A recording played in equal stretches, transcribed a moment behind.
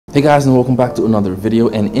Hey guys, and welcome back to another video.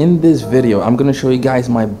 And in this video I'm going to show you guys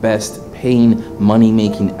my best paying money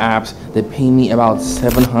making apps that pay me about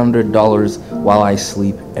 $700 while I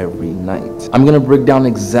sleep every night. I'm going to break down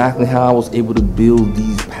exactly how I was able to build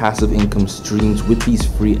these passive income streams with these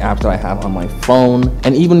free apps that I have on my phone,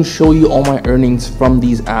 and even show you all my earnings from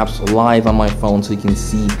these apps live on my phone so you can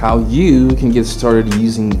see how you can get started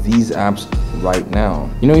using these apps right now.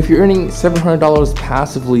 You know, if you're earning $700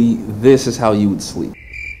 passively, this is how you would sleep.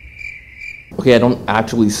 Okay, I don't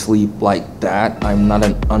actually sleep like that. I'm not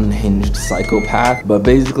an unhinged psychopath. But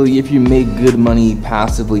basically, if you make good money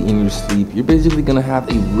passively in your sleep, you're basically gonna have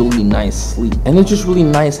a really nice sleep. And it's just really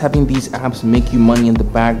nice having these apps make you money in the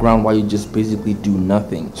background while you just basically do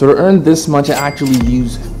nothing. So to earn this much, I actually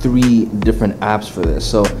use 3 different apps for this.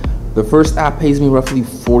 So the first app pays me roughly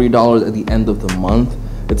 $40 at the end of the month.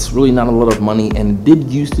 It's really not a lot of money, and it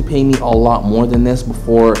did used to pay me a lot more than this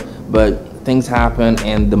before, but things happen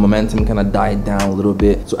and the momentum kind of died down a little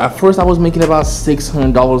bit. So at first I was making about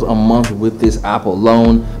 $600 a month with this app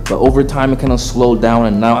alone, but over time it kind of slowed down,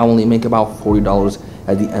 and now I only make about $40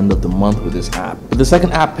 at the end of the month with this app. But the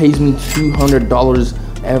second app pays me $200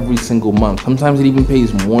 every single month. Sometimes it even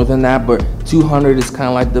pays more than that, but $200 is kind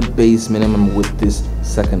of like the base minimum with this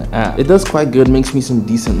second app. It does quite good, makes me some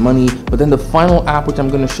decent money. But then the final app, which I'm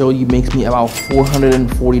going to show you, makes me about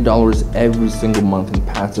 $440 every single month in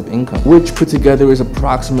passive income, which put together is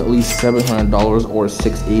approximately $700 or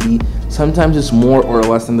 $680. Sometimes it's more or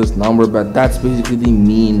less than this number, but that's basically the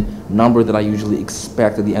mean number that I usually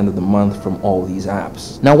expect at the end of the month from all these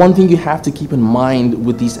apps. Now, one thing you have to keep in mind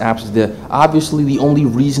with these apps is that obviously the only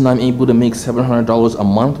reason I'm able to make $700 a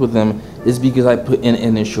month with them is because I put in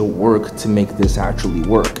initial work to make this actually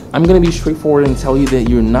work. I'm gonna be straightforward and tell you that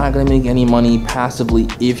you're not gonna make any money passively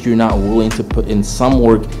if you're not willing to put in some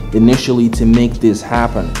work initially to make this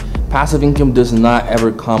happen. Passive income does not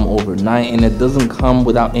ever come overnight, and it doesn't come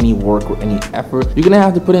without any work or any effort. You're gonna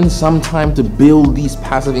have to put in some time to build these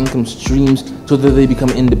passive income streams so that they become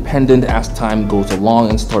independent as time goes along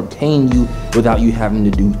and start paying you without you having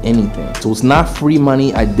to do anything. So it's not free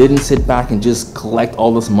money. I didn't sit back and just collect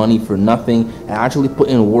all this money for nothing. I actually put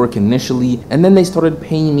in work initially, and then they started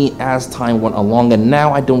paying me as time went along, and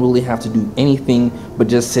now I don't really have to do anything but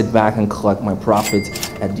just sit back and collect my profits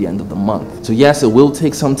at the end of the month. So yes, it will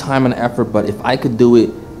take some time and effort, but if I could do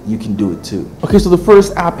it, you can do it too. Okay, so the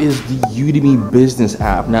first app is the Udemy business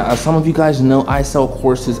app. Now, as some of you guys know, I sell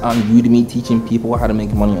courses on Udemy teaching people how to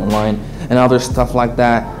make money online and other stuff like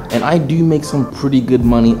that, and I do make some pretty good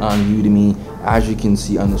money on Udemy, as you can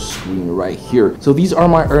see on the screen right here. So these are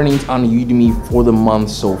my earnings on Udemy for the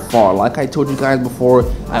month so far. Like I told you guys before,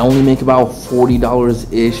 I only make about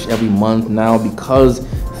 $40-ish every month now because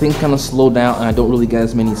things kind of slowed down and I don't really get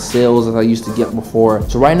as many sales as I used to get before.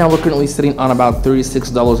 So right now we're currently sitting on about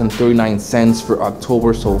 $36.39 for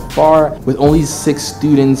October so far, with only 6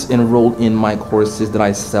 students enrolled in my courses that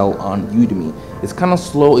I sell on Udemy. It's kind of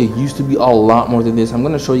slow. It used to be a lot more than this. I'm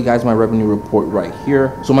going to show you guys my revenue report right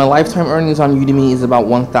here. So my lifetime earnings on Udemy is about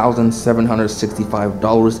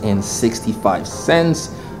 $1,765.65.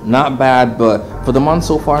 Not bad, but for the month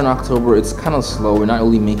so far in October, it's kind of slow. We're not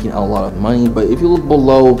really making a lot of money, but if you look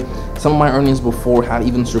below, some of my earnings before have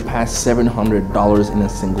even surpassed $700 in a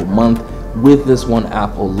single month with this one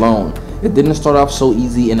app alone. It didn't start off so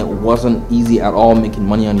easy, and it wasn't easy at all making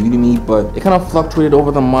money on Udemy, but it kind of fluctuated over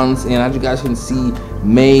the months, and as you guys can see,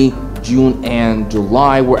 May, June, and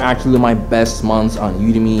July were actually my best months on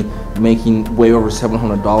Udemy, making way over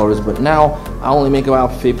 $700, but now I only make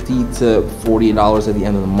about $50 to $40 at the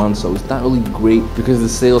end of the month, so it's not really great because the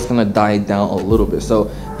sales kind of died down a little bit. So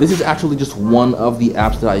this is actually just one of the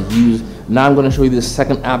apps that I use. Now I'm going to show you the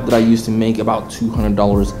second app that I use to make about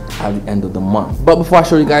 $200 at the end of the month. But before I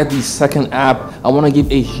show you guys the second app, I want to give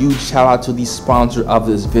a huge shout out to the sponsor of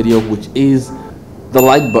this video, which is the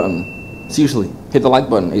like button. Seriously, hit the like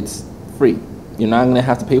button. It's free. You're not going to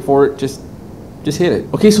have to pay for it. Just hit it.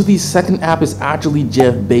 Okay, so the second app is actually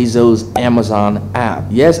Jeff Bezos' Amazon app.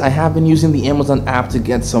 Yes, I have been using the Amazon app to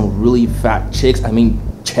get some really fat checks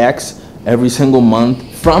every single month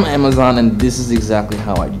from Amazon, and this is exactly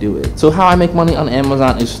how I do it. So how I make money on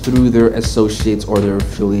Amazon is through their associates or their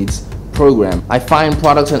affiliates program. I find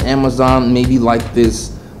products on Amazon, maybe like this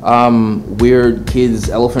weird kids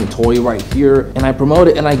elephant toy right here, and I promote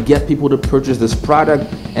it and I get people to purchase this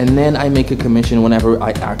product, and then I make a commission whenever I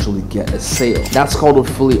actually get a sale. That's called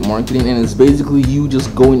affiliate marketing, and it's basically you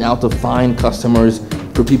just going out to find customers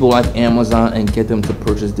for people like Amazon and get them to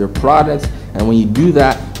purchase their products, and when you do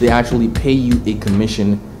that, they actually pay you a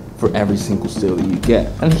commission for every single sale that you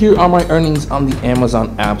get. And here are my earnings on the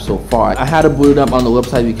Amazon app so far. I had to boot it up on the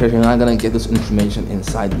website because you're not gonna get this information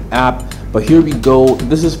inside the app. But here we go.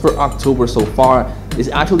 This is for October so far. It's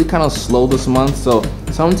actually kind of slow this month, so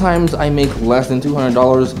sometimes I make less than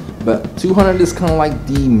 $200, but 200 is kind of like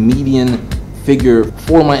the median figure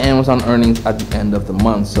for my Amazon earnings at the end of the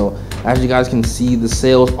month. So as you guys can see, the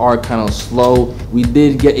sales are kind of slow. We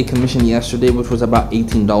did get a commission yesterday, which was about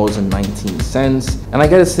 $18.19, and I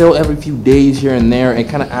get a sale every few days here and there. It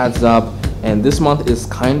kind of adds up, and this month is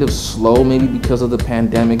kind of slow, maybe because of the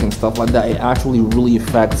pandemic and stuff like that. It actually really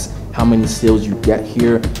affects how many sales you get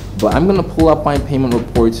here. But I'm gonna pull up my payment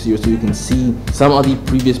reports here so you can see some of the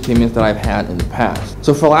previous payments that I've had in the past.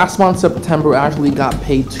 So for last month, September, I actually got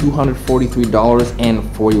paid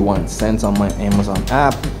 $243.41 on my Amazon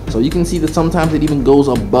app. So you can see that sometimes it even goes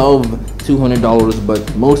above $200,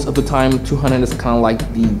 but most of the time 200 is kind of like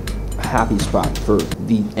the happy spot for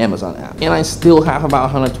the Amazon app. And I still have about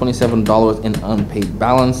 $127 in unpaid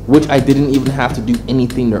balance, which I didn't even have to do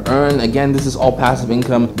anything to earn. Again, this is all passive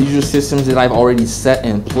income. These are systems that I've already set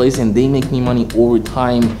in place, and they make me money over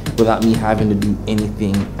time without me having to do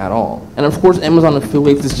anything at all. And of course, Amazon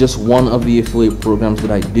affiliates is just one of the affiliate programs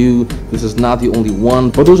that I do. This is not the only one,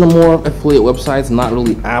 but those are more affiliate websites, not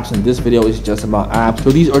really apps, and this video is just about apps. So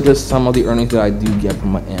these are just some of the earnings that I do get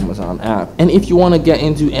from my Amazon app. And if you want to get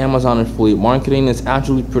into Amazon affiliate marketing, it's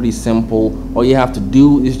actually pretty simple. All you have to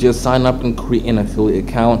do is just sign up and create an affiliate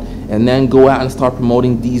account, and then go out and start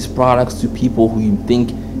promoting these products to people who you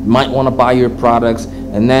think might want to buy your products.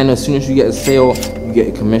 And then as soon as you get a sale, you get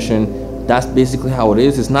a commission. That's basically how it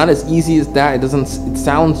is. It's not as easy as that. It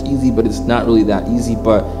sounds easy, but it's not really that easy,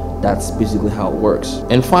 but that's basically how it works.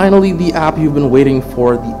 And finally, the app you've been waiting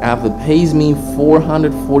for, the app that pays me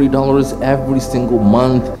 $440 every single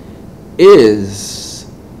month, is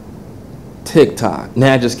TikTok.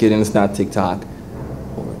 Nah, just kidding, it's not TikTok.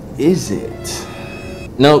 Or is it?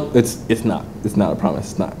 No, it's not. It's not, I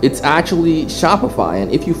promise, it's not. It's actually Shopify,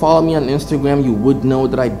 and if you follow me on Instagram, you would know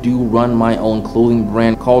that I do run my own clothing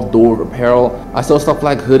brand called Cove Apparel. I sell stuff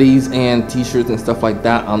like hoodies and t-shirts and stuff like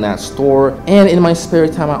that on that store, and in my spare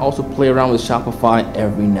time, I also play around with Shopify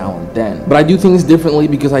every now and then. But I do things differently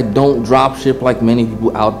because I don't drop ship like many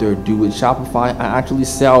people out there do. With Shopify, I actually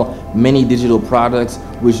sell many digital products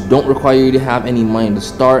which don't require you to have any money to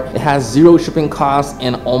start. It has zero shipping costs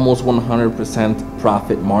and almost 100%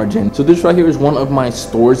 profit margin. So this right here is one of my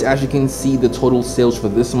stores. As you can see, the total sales for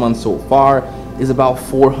this month so far is about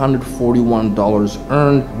 $441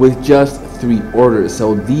 earned with just 3 orders.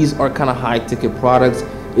 So these are kind of high ticket products.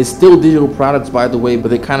 It's still digital products, by the way, but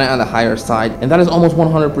they're kind of on the higher side, and that is almost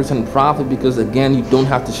 100% profit because, again, you don't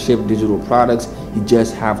have to ship digital products, you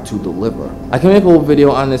just have to deliver. I can make a whole video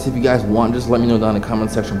on this if you guys want. Just let me know down in the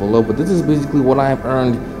comment section below, but this is basically what I have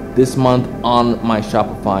earned this month on my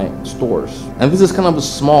Shopify stores. And this is kind of a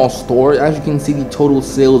small store. As you can see, the total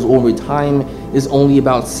sales over time is only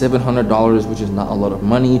about $700, which is not a lot of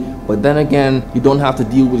money, but then again, you don't have to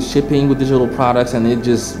deal with shipping with digital products, and it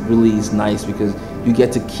just really is nice because you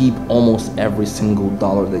get to keep almost every single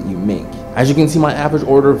dollar that you make. As you can see, my average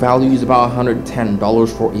order value is about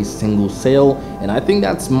 $110 for a single sale, and I think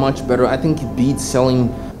that's much better. I think it beats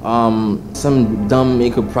selling some dumb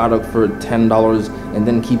makeup product for $10 and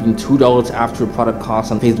then keeping $2 after product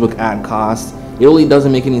costs and Facebook ad costs. It really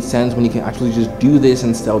doesn't make any sense when you can actually just do this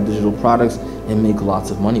and sell digital products and make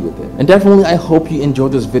lots of money with it. And definitely, I hope you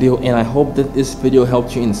enjoyed this video, and I hope that this video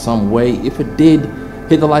helped you in some way. If it did,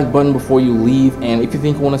 hit the like button before you leave, and if you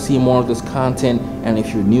think you want to see more of this content, and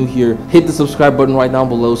if you're new here, hit the subscribe button right down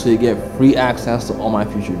below so you get free access to all my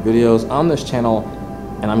future videos on this channel,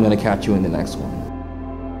 and I'm gonna catch you in the next one.